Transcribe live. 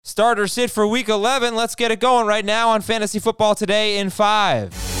Starter sit for Week 11. Let's get it going right now on Fantasy Football Today in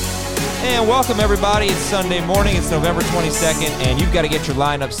 5. And welcome, everybody. It's Sunday morning. It's November 22nd, and you've got to get your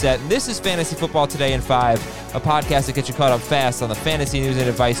lineup set. This is Fantasy Football Today in 5, a podcast that gets you caught up fast on the fantasy news and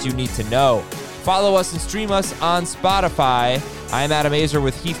advice you need to know. Follow us and stream us on Spotify. I'm Adam Azer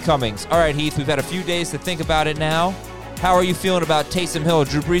with Heath Cummings. All right, Heath, we've had a few days to think about it now. How are you feeling about Taysom Hill?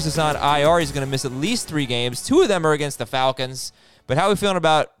 Drew Brees is on IR. He's going to miss at least 3 games. 2 of them are against the Falcons. But how are we feeling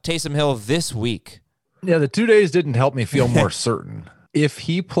about Taysom Hill this week? Yeah, the 2 days didn't help me feel more certain. If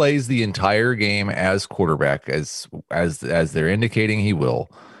he plays the entire game as quarterback, as they're indicating he will,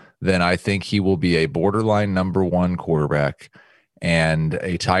 then I think he will be a borderline number 1 quarterback and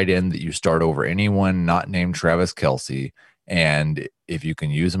a tight end that you start over anyone not named Travis Kelce. And if you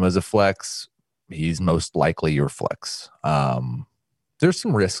can use him as a flex, he's most likely your flex. There's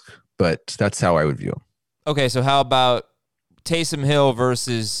some risk, but that's how I would view him. Okay, so how about Taysom Hill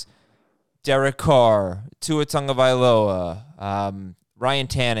versus Derek Carr, Tua Tagovailoa, Ryan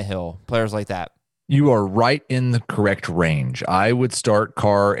Tannehill, players like that? You are right in the correct range. I would start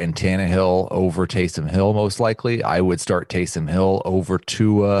Carr and Tannehill over Taysom Hill, most likely. I would start Taysom Hill over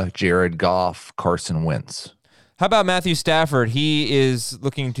Tua, Jared Goff, Carson Wentz. How about Matthew Stafford? He is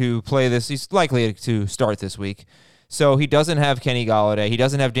looking to play this. He's likely to start this week. So he doesn't have Kenny Golladay. He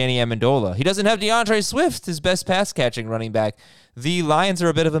doesn't have Danny Amendola. He doesn't have DeAndre Swift, his best pass-catching running back. The Lions are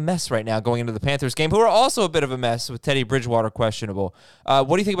a bit of a mess right now going into the Panthers game, who are also a bit of a mess with Teddy Bridgewater questionable.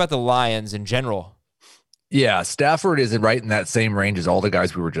 What do you think about the Lions in general? Yeah, Stafford is right in that same range as all the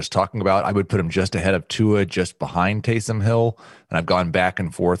guys we were just talking about. I would put him just ahead of Tua, just behind Taysom Hill. And I've gone back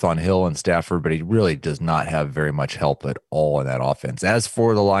and forth on Hill and Stafford, but he really does not have very much help at all in that offense. As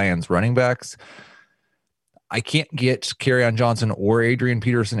for the Lions running backs, I can't get Kerryon Johnson or Adrian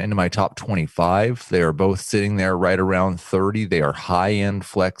Peterson into my top 25. They are both sitting there right around 30. They are high-end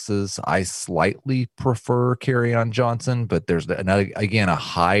flexes. I slightly prefer Kerryon Johnson, but there's, again, a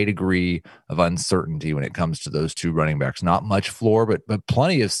high degree of uncertainty when it comes to those 2 running backs. Not much floor, but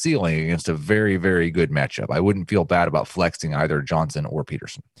plenty of ceiling against a very, very good matchup. I wouldn't feel bad about flexing either Johnson or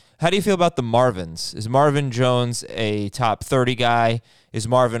Peterson. How do you feel about the Marvins? Is Marvin Jones a top 30 guy? Is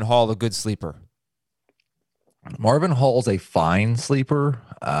Marvin Hall a good sleeper? Marvin Hall's a fine sleeper.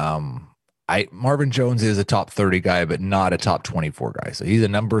 Marvin Jones is a top 30 guy, but not a top 24 guy. So he's a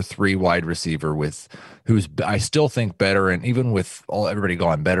number 3 wide receiver who's I still think better, and even with everybody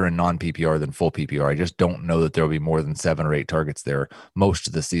going better in non-PPR than full PPR, I just don't know that there'll be more than 7 or 8 targets there. Most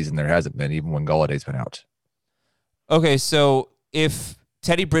of the season there hasn't been, even when Galladay's been out. Okay, so if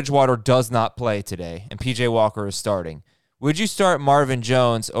Teddy Bridgewater does not play today and PJ Walker is starting, would you start Marvin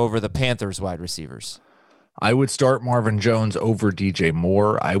Jones over the Panthers wide receivers? I would start Marvin Jones over DJ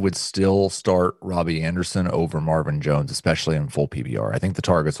Moore. I would still start Robbie Anderson over Marvin Jones, especially in full PPR. I think the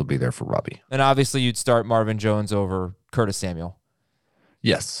targets will be there for Robbie. And obviously you'd start Marvin Jones over Curtis Samuel.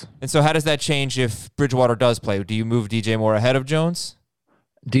 Yes. And so how does that change if Bridgewater does play? Do you move DJ Moore ahead of Jones?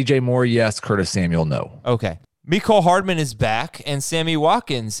 DJ Moore, yes. Curtis Samuel, no. Okay. Mecole Hardman is back and Sammy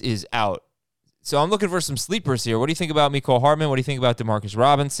Watkins is out. So I'm looking for some sleepers here. What do you think about Mecole Hardman? What do you think about Demarcus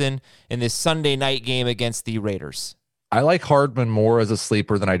Robinson in this Sunday night game against the Raiders? I like Hardman more as a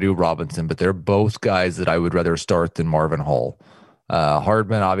sleeper than I do Robinson, but they're both guys that I would rather start than Marvin Hall.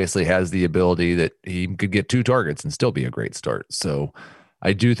 Hardman obviously has the ability that he could get 2 targets and still be a great start. So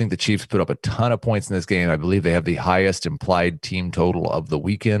I do think the Chiefs put up a ton of points in this game. I believe they have the highest implied team total of the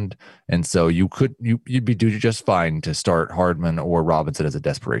weekend. And so you'd be doing just fine to start Hardman or Robinson as a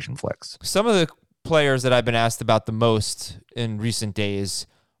desperation flex. Some of the players that I've been asked about the most in recent days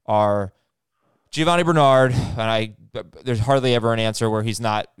are Giovanni Bernard, and there's hardly ever an answer where he's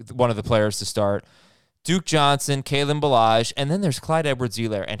not one of the players to start. Duke Johnson, Kalen Ballage, and then there's Clyde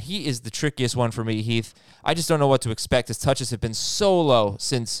Edwards-Helaire, and he is the trickiest one for me, Heath. I just don't know what to expect. His touches have been so low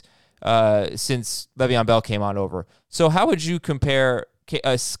since Le'Veon Bell came on over. So how would you compare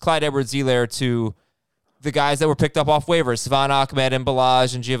Clyde Edwards-Helaire to the guys that were picked up off waivers, Savon Ahmed and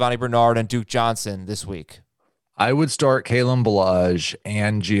Ballage and Giovanni Bernard and Duke Johnson this week? I would start Kalen Ballage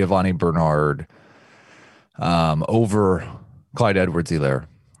and Giovanni Bernard over Clyde Edwards-Helaire.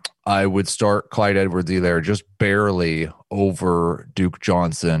 I would start Clyde Edwards-Helaire just barely over Duke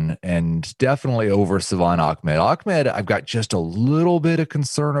Johnson and definitely over Savon Ahmed. Ahmed, I've got just a little bit of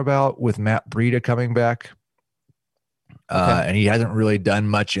concern about with Matt Breida coming back. And he hasn't really done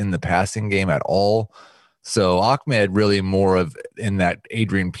much in the passing game at all. So Ahmed really more of in that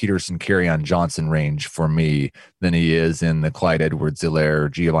Adrian Peterson, Kerryon Johnson range for me than he is in the Clyde Edwards-Helaire,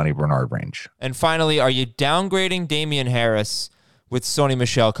 Giovanni Bernard range. And finally, are you downgrading Damian Harris with Sony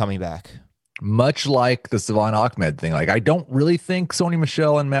Michel coming back? much like the Savon Ahmed thing. Like, I don't really think Sony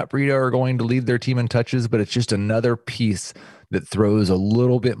Michel and Matt Breida are going to lead their team in touches, but it's just another piece that throws a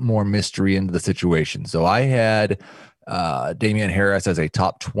little bit more mystery into the situation. So I had Damian Harris as a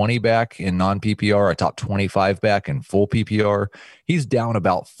top 20 back in non-PPR, a top 25 back in full PPR. He's down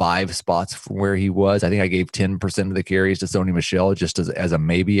about 5 spots from where he was. I think I gave 10% of the carries to Sony Michel just as a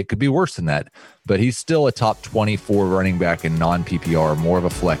maybe. It could be worse than that, but he's still a top 24 running back in non-PPR, more of a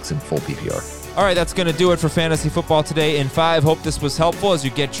flex in full PPR. All right, that's going to do it for Fantasy Football Today in 5. Hope this was helpful as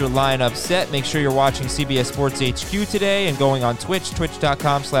you get your lineup set. Make sure you're watching CBS Sports HQ today and going on Twitch,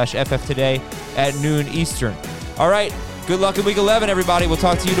 twitch.com/FFtoday at noon Eastern. All right, good luck in Week 11, everybody. We'll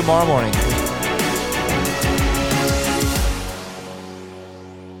talk to you tomorrow morning.